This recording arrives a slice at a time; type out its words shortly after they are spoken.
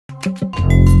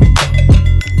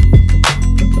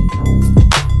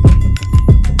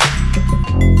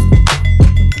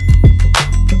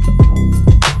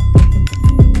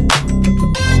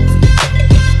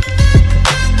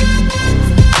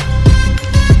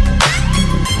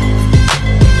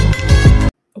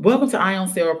Welcome to Ion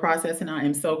Cell Processing. I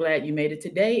am so glad you made it.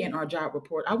 Today in our job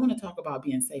report, I want to talk about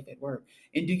being safe at work.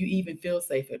 And do you even feel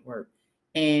safe at work?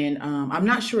 And I'm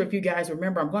not sure if you guys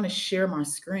remember, I'm going to share my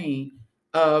screen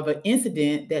of an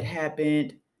incident that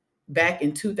happened back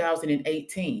in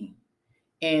 2018.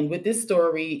 And with this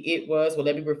story, it was, well,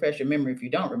 let me refresh your memory if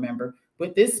you don't remember.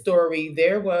 With this story,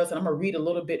 there was, and I'm going to read a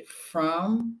little bit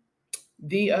from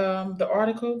the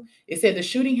article. It said the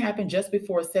shooting happened just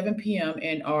before 7 p.m.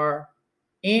 in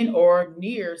or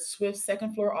near Swift's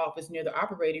second floor office near the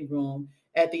operating room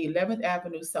at the 11th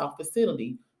Avenue South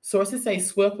facility. Sources say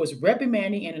Swift was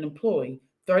reprimanding an employee,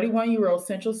 31-year-old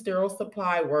Central Sterile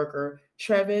Supply worker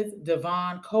Travis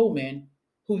Devon Coleman,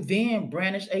 who then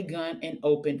brandished a gun and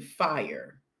opened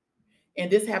fire.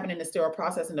 And this happened in the sterile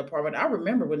processing department. I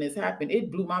remember when this happened,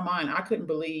 it blew my mind. I couldn't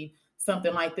believe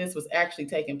something like this was actually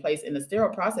taking place in the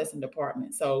sterile processing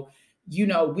department. So,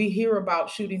 we hear about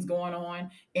shootings going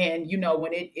on. And,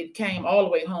 when it came all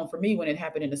the way home for me when it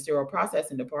happened in the sterile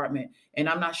processing department. And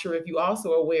I'm not sure if you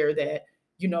also aware that,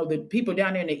 the people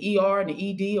down there in the ER and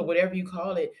the ED or whatever you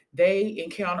call it, they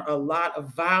encounter a lot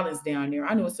of violence down there.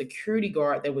 I knew a security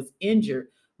guard that was injured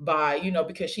by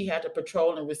because she had to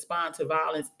patrol and respond to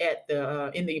violence at the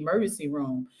in the emergency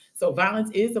room. So violence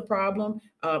is a problem.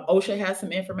 OSHA has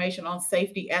some information on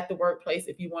safety at the workplace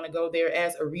if you want to go there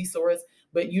as a resource,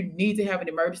 but you need to have an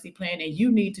emergency plan, and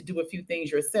you need to do a few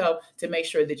things yourself to make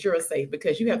sure that you're safe,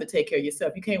 because you have to take care of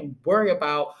yourself. You can't worry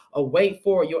about or wait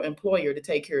for your employer to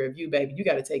take care of you, baby. You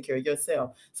got to take care of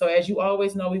yourself. So as you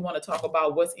always know, we want to talk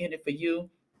about what's in it for you.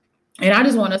 And I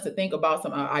just want us to think about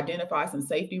identify some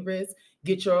safety risks,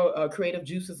 get your creative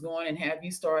juices going, and have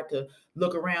you start to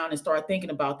look around and start thinking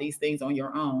about these things on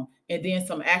your own. And then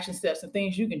some action steps and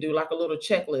things you can do, like a little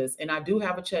checklist. And I do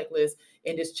have a checklist,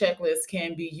 and this checklist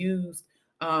can be used.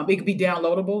 It can be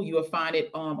downloadable. You will find it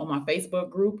on my Facebook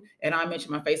group. And I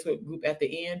mentioned my Facebook group at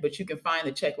the end, but you can find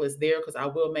the checklist there because I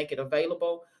will make it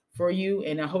available for you,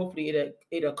 and hopefully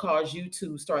it'll cause you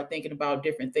to start thinking about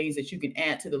different things that you can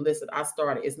add to the list that I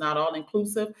started. It's not all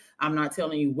inclusive. I'm not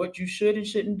telling you what you should and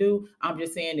shouldn't do. I'm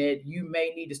just saying that you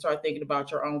may need to start thinking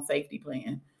about your own safety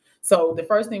plan. So the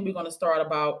first thing we're going to start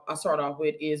off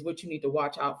with is what you need to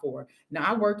watch out for. Now,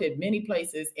 I worked at many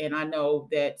places, and I know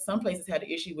that some places had an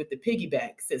issue with the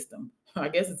piggyback system. I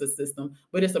guess it's a system,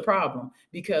 but it's a problem,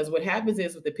 because what happens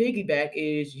is with the piggyback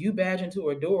is you badge into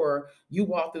a door, you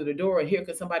walk through the door, and here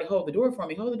could somebody hold the door for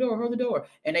me, hold the door,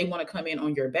 and they want to come in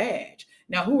on your badge.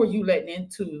 Now, who are you letting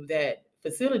into that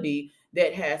facility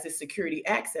that has this security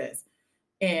access?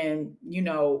 And,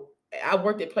 I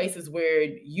worked at places where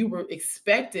you were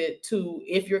expected to,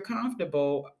 if you're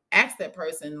comfortable, ask that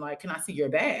person, like, can I see your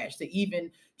badge, to even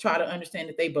try to understand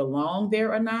if they belong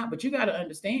there or not. But you got to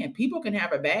understand, people can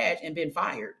have a badge and been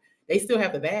fired. They still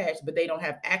have the badge, but they don't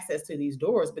have access to these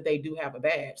doors, but they do have a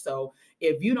badge. So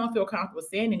if you don't feel comfortable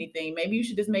saying anything, maybe you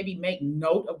should just maybe make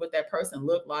note of what that person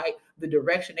looked like, the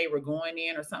direction they were going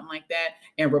in or something like that,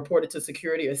 and report it to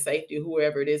security or safety,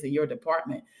 whoever it is in your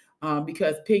department,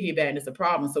 because piggyback is a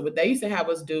problem. So what they used to have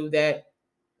us do that,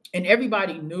 and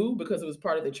everybody knew because it was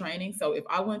part of the training. So if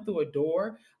I went through a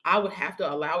door, I would have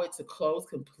to allow it to close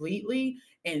completely,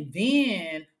 and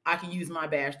then I can use my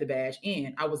badge to badge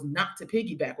in. I was not to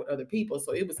piggyback with other people.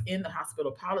 So it was in the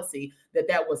hospital policy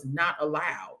that was not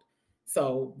allowed.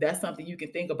 So that's something you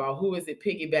can think about. Who is it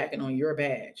piggybacking on your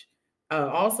badge?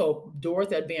 Also, doors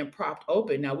that are being propped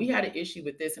open. Now, we had an issue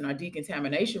with this in our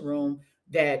decontamination room,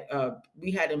 that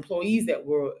we had employees that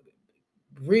were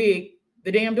rigged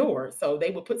the damn door. So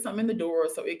they would put something in the door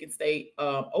so it could stay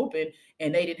open,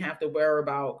 and they didn't have to worry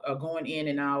about going in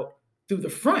and out through the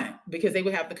front, because they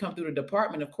would have to come through the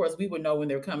department. Of course, we would know when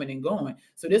they're coming and going.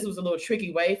 So this was a little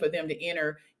tricky way for them to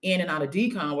enter in and out of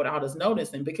decon without us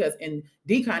noticing, because in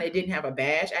decon, it didn't have a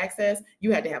badge access.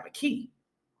 You had to have a key.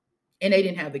 And they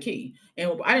didn't have the key.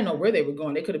 And I didn't know where they were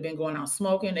going. They could have been going out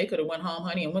smoking. They could have went home,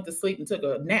 honey, and went to sleep and took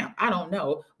a nap. I don't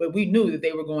know. But we knew that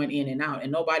they were going in and out,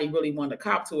 and nobody really wanted to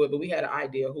cop to it, but we had an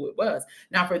idea who it was.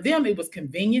 Now, for them, it was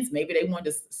convenience. Maybe they wanted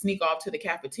to sneak off to the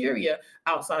cafeteria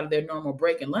outside of their normal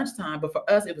break and lunchtime. But for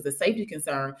us, it was a safety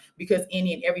concern, because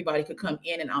any and everybody could come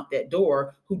in and out that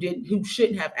door who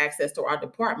shouldn't have access to our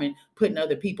department, putting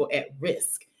other people at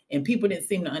risk. And people didn't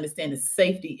seem to understand the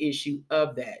safety issue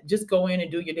of that. Just go in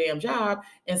and do your damn job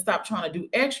and stop trying to do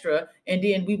extra. And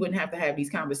then we wouldn't have to have these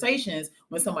conversations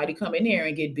when somebody come in there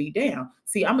and get beat down.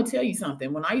 See, I'm going to tell you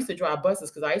something. When I used to drive buses,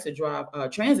 because I used to drive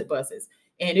transit buses,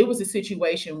 and it was a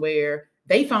situation where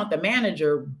They found the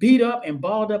manager beat up and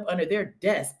balled up under their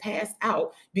desk, passed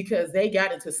out because they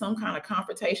got into some kind of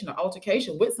confrontation or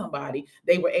altercation with somebody.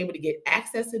 They were able to get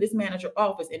access to this manager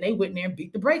office and they went in there and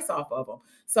beat the brakes off of them.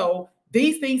 So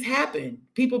these things happen.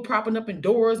 People propping up in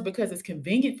doors because it's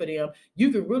convenient for them.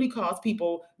 You could really cause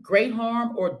people great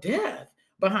harm or death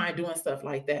behind doing stuff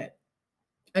like that.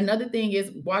 Another thing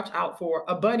is watch out for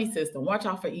a buddy system. Watch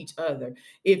out for each other.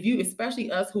 If you,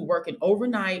 especially us who working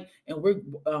overnight and we're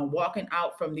walking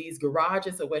out from these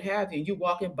garages or what have you, and you're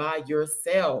walking by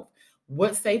yourself.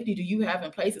 What safety do you have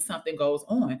in place if something goes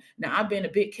on? Now, I've been to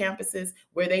big campuses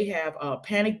where they have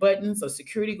panic buttons or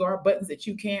security guard buttons that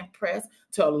you can't press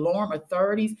to alarm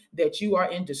authorities that you are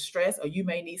in distress or you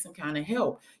may need some kind of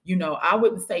help. You know, I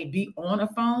wouldn't say be on a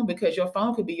phone because your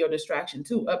phone could be your distraction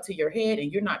too, up to your head,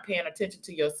 and you're not paying attention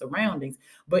to your surroundings.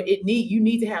 But you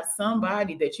need to have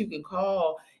somebody that you can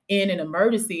call in an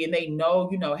emergency and they know,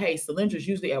 hey, Cylindra's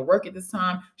usually at work at this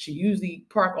time. She usually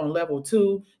park on level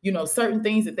 2, certain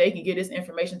things that they can get this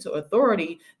information to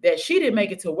authority that she didn't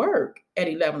make it to work at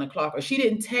 11 o'clock, or she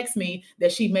didn't text me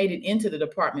that she made it into the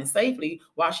department safely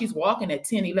while she's walking at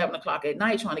 10, 11 o'clock at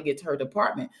night trying to get to her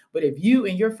department. But if you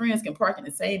and your friends can park in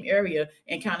the same area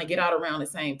and kind of get out around the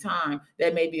same time,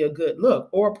 that may be a good look,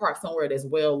 or park somewhere that's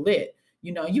well lit.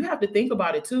 You have to think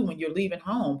about it too when you're leaving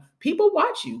home. People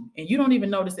watch you and you don't even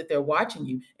notice that they're watching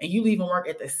you, and you leave and work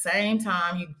at the same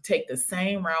time. You take the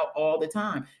same route all the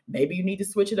time. Maybe you need to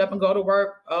switch it up and go to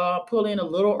work, pull in a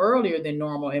little earlier than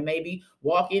normal, and maybe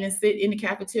walk in and sit in the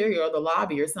cafeteria or the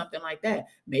lobby or something like that.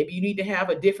 Maybe you need to have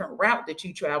a different route that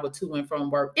you travel to and from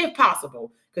work if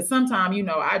possible. Because sometimes,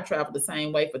 I traveled the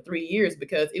same way for 3 years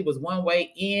because it was one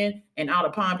way in and out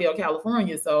of Palmdale,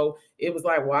 California. So it was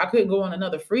like, well, I couldn't go on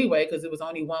another freeway because it was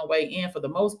only one way in for the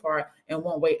most part and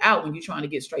one way out when you're trying to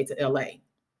get straight to LA.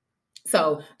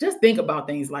 So just think about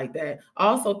things like that.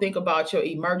 Also think about your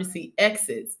emergency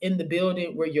exits in the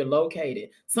building where you're located.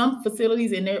 Some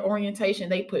facilities in their orientation,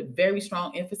 they put very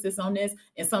strong emphasis on this,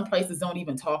 and some places don't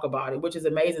even talk about it, which is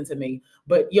amazing to me.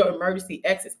 But your emergency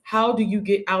exits, how do you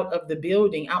get out of the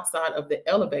building outside of the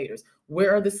elevators?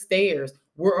 Where are the stairs?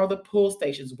 Where are the pull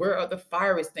stations? Where are the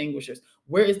fire extinguishers?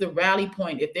 Where is the rally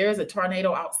point? If there's a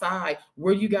tornado outside,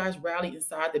 where do you guys rally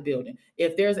inside the building?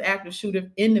 If there's an active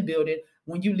shooter in the building,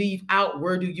 when you leave out,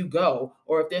 where do you go?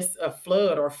 Or if there's a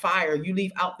flood or fire, you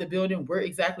leave out the building, where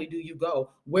exactly do you go?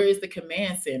 Where is the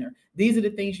command center? These are the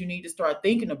things you need to start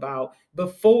thinking about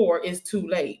before it's too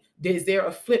late. Is there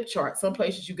a flip chart? Some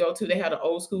places you go to, they have an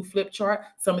old school flip chart.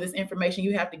 Some of this information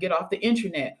you have to get off the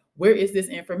internet. Where is this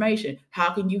information?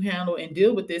 How can you handle and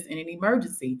deal with this in an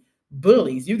emergency?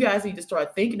 Bullies. You guys need to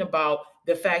start thinking about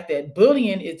the fact that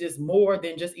bullying is just more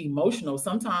than just emotional.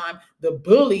 Sometimes the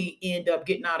bully end up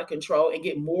getting out of control and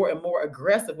get more and more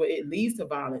aggressive where it leads to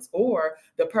violence, or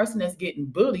the person that's getting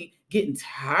bullied getting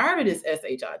tired of this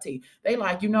SHIT. They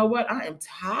like, you know what? I am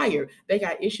tired. They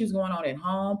got issues going on at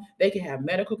home. They can have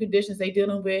medical conditions they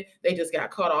dealing with. They just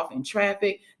got cut off in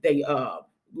traffic. They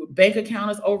bank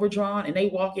account is overdrawn, and they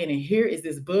walk in and here is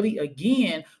this bully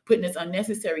again putting this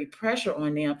unnecessary pressure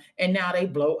on them, and now they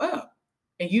blow up,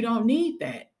 and you don't need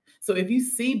that. So if you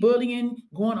see bullying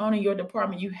going on in your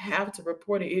department, you have to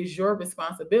report it. It is your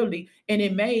responsibility, and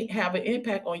it may have an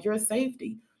impact on your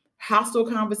safety. Hostile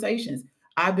conversations.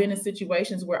 I've been in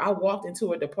situations where I walked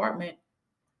into a department,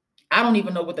 I don't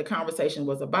even know what the conversation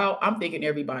was about. I'm thinking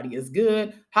everybody is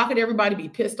good. How could everybody be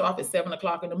pissed off at 7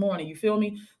 o'clock in the morning? You feel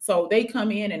me? So they come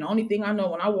in, and the only thing I know,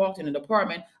 when I walked in the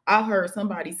department, I heard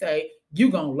somebody say, "You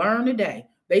gonna learn today."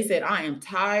 They said, "I am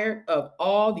tired of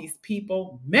all these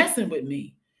people messing with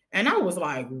me." And I was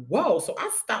like, whoa. So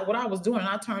I stopped what I was doing and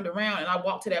I turned around and I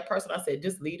walked to that person. I said,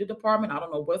 "Just leave the department. I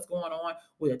don't know what's going on.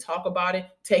 We'll talk about it.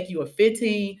 Take you a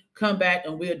 15, come back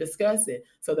and we'll discuss it."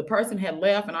 So the person had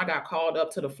left and I got called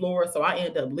up to the floor. So I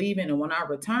ended up leaving. And when I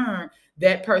returned,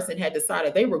 that person had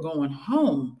decided they were going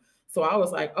home. So I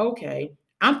was like, okay.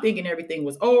 I'm thinking everything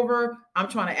was over. I'm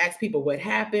trying to ask people what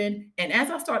happened. And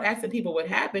as I start asking people what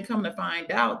happened, coming to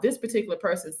find out, this particular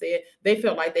person said they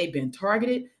felt like they've been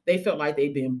targeted. They felt like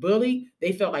they've been bullied.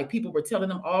 They felt like people were telling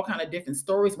them all kind of different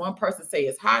stories. One person say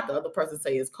it's hot, the other person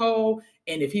say it's cold.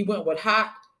 And if he went with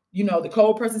hot, the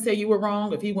cold person said you were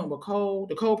wrong. If he went with cold,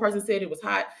 the cold person said it was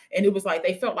hot. And it was like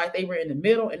they felt like they were in the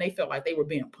middle, and they felt like they were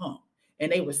being punked.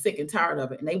 And they were sick and tired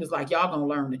of it. And they was like, "Y'all gonna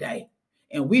learn today."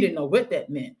 And we didn't know what that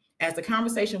meant. As the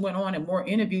conversation went on and more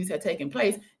interviews had taken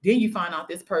place, then you find out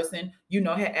this person,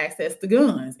 had access to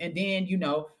guns. And then,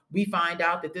 we find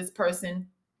out that this person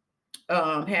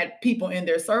had people in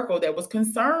their circle that was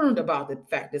concerned about the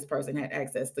fact this person had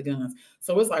access to guns.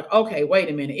 So it's like, okay, wait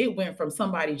a minute. It went from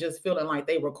somebody just feeling like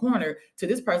they were cornered to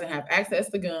this person have access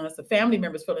to guns, to family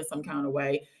members feeling some kind of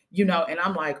way, and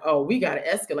I'm like, oh, we got to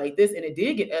escalate this. And it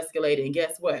did get escalated. And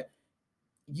guess what?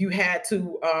 You had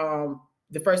to,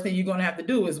 the first thing you're going to have to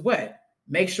do is what?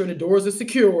 Make sure the doors are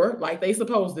secure like they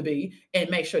supposed to be, and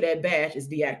make sure that badge is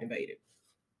deactivated.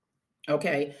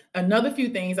 Okay. Another few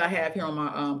things I have here on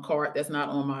my card that's not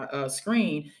on my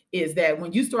screen is that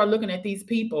when you start looking at these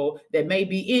people that may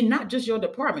be in not just your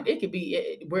department, it could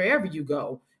be wherever you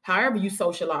go, however you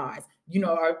socialize.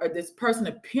 Or this person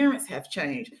appearance have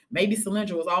changed. Maybe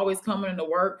Cylindra was always coming into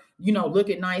work,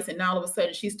 looking nice, and now all of a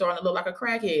sudden she's starting to look like a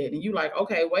crackhead, and you like,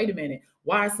 okay, wait a minute,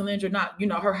 why is Cylindra not?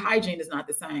 Her hygiene is not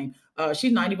the same.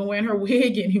 She's not even wearing her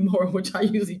wig anymore, which I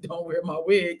usually don't wear my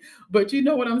wig. But you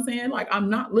know what I'm saying? Like, I'm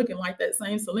not looking like that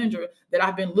same Cylindra that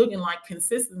I've been looking like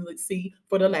consistently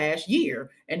for the last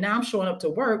year. And now I'm showing up to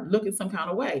work looking some kind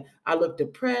of way. I look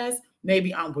depressed.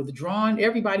 Maybe I'm withdrawn.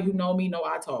 Everybody who know me know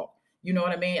I talk. You know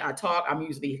what I mean? I talk. I'm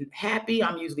usually happy.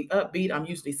 I'm usually upbeat. I'm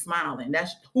usually smiling.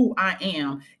 That's who I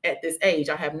am at this age.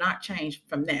 I have not changed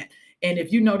from that. And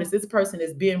if you notice this person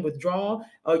is being withdrawal,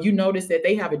 or you notice that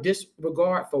they have a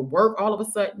disregard for work all of a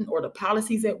sudden, or the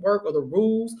policies at work, or the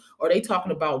rules, or they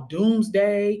talking about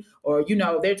doomsday, or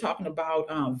they're talking about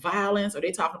violence, or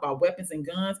they talking about weapons and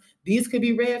guns, these could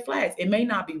be red flags. It may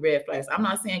not be red flags. I'm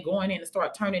not saying going in and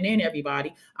start turning in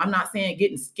everybody. I'm not saying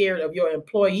getting scared of your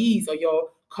employees or your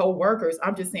co-workers.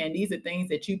 I'm just saying these are things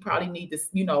that you probably need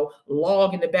to,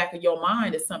 log in the back of your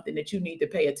mind as something that you need to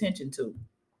pay attention to.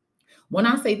 When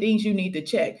I say things you need to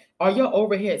check, are your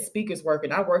overhead speakers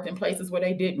working? I worked in places where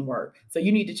they didn't work. So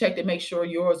you need to check to make sure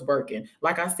yours working.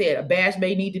 Like I said, a badge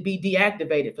may need to be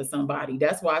deactivated for somebody.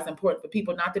 That's why it's important for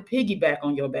people not to piggyback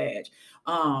on your badge.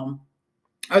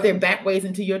 Are there back ways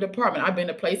into your department? I've been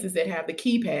to places that have the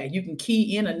keypad. You can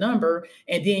key in a number,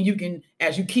 and then you can,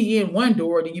 as you key in one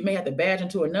door, then you may have to badge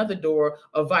into another door,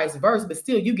 or vice versa. But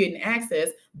still, you getting access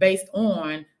based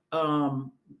on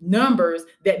numbers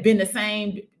that been the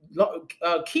same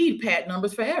keypad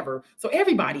numbers forever. So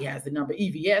everybody has the number.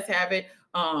 EVS have it.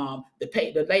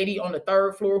 The lady on the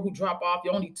third floor who drop off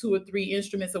only 2 or 3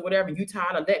 instruments or whatever, and you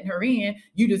tired of letting her in,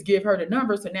 you just give her the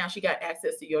number. So now she got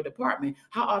access to your department.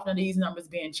 How often are these numbers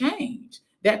being changed?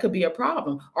 That could be a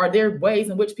problem. Are there ways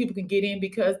in which people can get in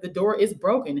because the door is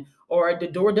broken, or the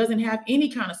door doesn't have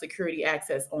any kind of security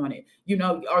access on it?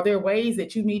 Are there ways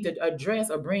that you need to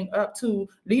address or bring up to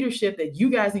leadership that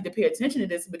you guys need to pay attention to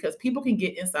this, because people can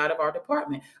get inside of our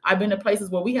department? I've been to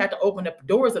places where we had to open up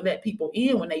doors to let people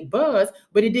in when they buzz,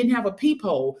 but it didn't have a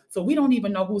peephole. So we don't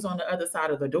even know who's on the other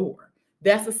side of the door.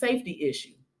 That's a safety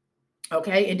issue.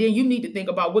 Okay, and then you need to think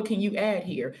about what can you add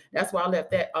here. That's why I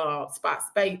left that spot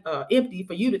space empty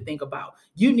for you to think about.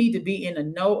 You need to be in the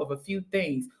know of a few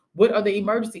things. What are the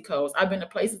emergency codes? I've been to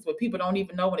places where people don't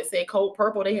even know when it said code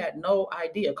purple. They had no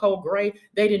idea. Code gray,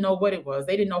 they didn't know what it was.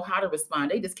 They didn't know how to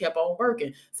respond. They just kept on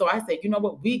working. So I said, you know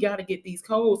what? We got to get these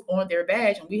codes on their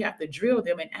badge, and we have to drill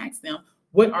them and ask them,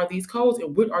 what are these codes,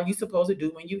 and what are you supposed to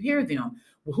do when you hear them?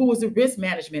 Who is the risk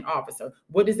management officer?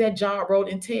 What does that job role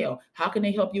entail? How can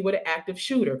they help you with an active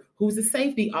shooter? Who's the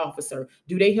safety officer?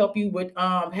 Do they help you with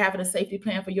having a safety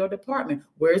plan for your department?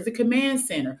 Where's the command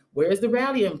center? Where's the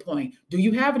rallying point? Do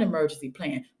you have an emergency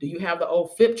plan? Do you have the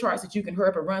old flip charts that you can hurry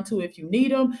up and run to if you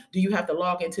need them? Do you have to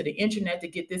log into the internet to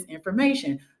get this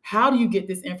information? How do you get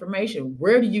this information?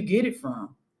 Where do you get it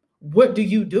from? What do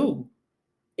you do?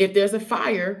 If there's a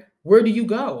fire, where do you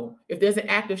go? If there's an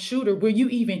active shooter, will you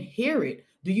even hear it?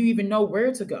 Do you even know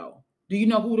where to go? Do you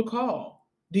know who to call?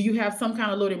 Do you have some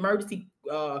kind of little emergency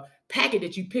packet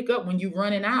that you pick up when you're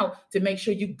running out to make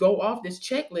sure you go off this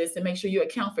checklist and make sure you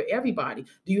account for everybody?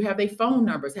 Do you have their phone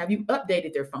numbers? Have you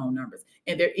updated their phone numbers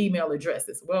and their email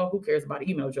addresses? Well, who cares about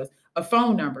email address? A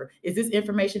phone number. Is this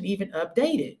information even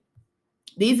updated?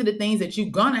 These are the things that you're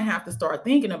going to have to start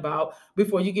thinking about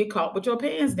before you get caught with your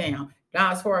pants down. Now,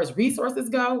 as far as resources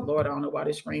go, Lord, I don't know why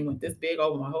this screen went this big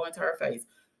over my whole entire face.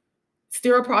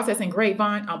 Sterile Processing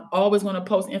Grapevine, I'm always going to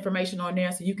post information on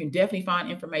there, so you can definitely find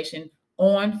information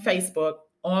on Facebook,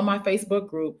 on my Facebook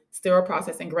group, Sterile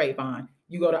Processing Grapevine.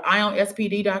 You go to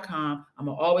ionspd.com. I'm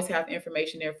going to always have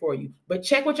information there for you. But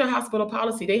check with your hospital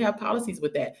policy. They have policies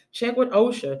with that. Check with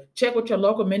OSHA. Check with your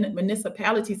local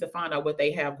municipalities to find out what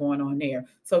they have going on there.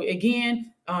 So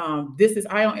again, this is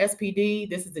Ion SPD.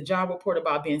 This is the job report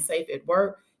about being safe at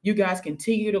work. You guys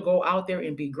continue to go out there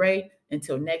and be great.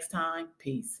 Until next time,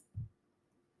 peace.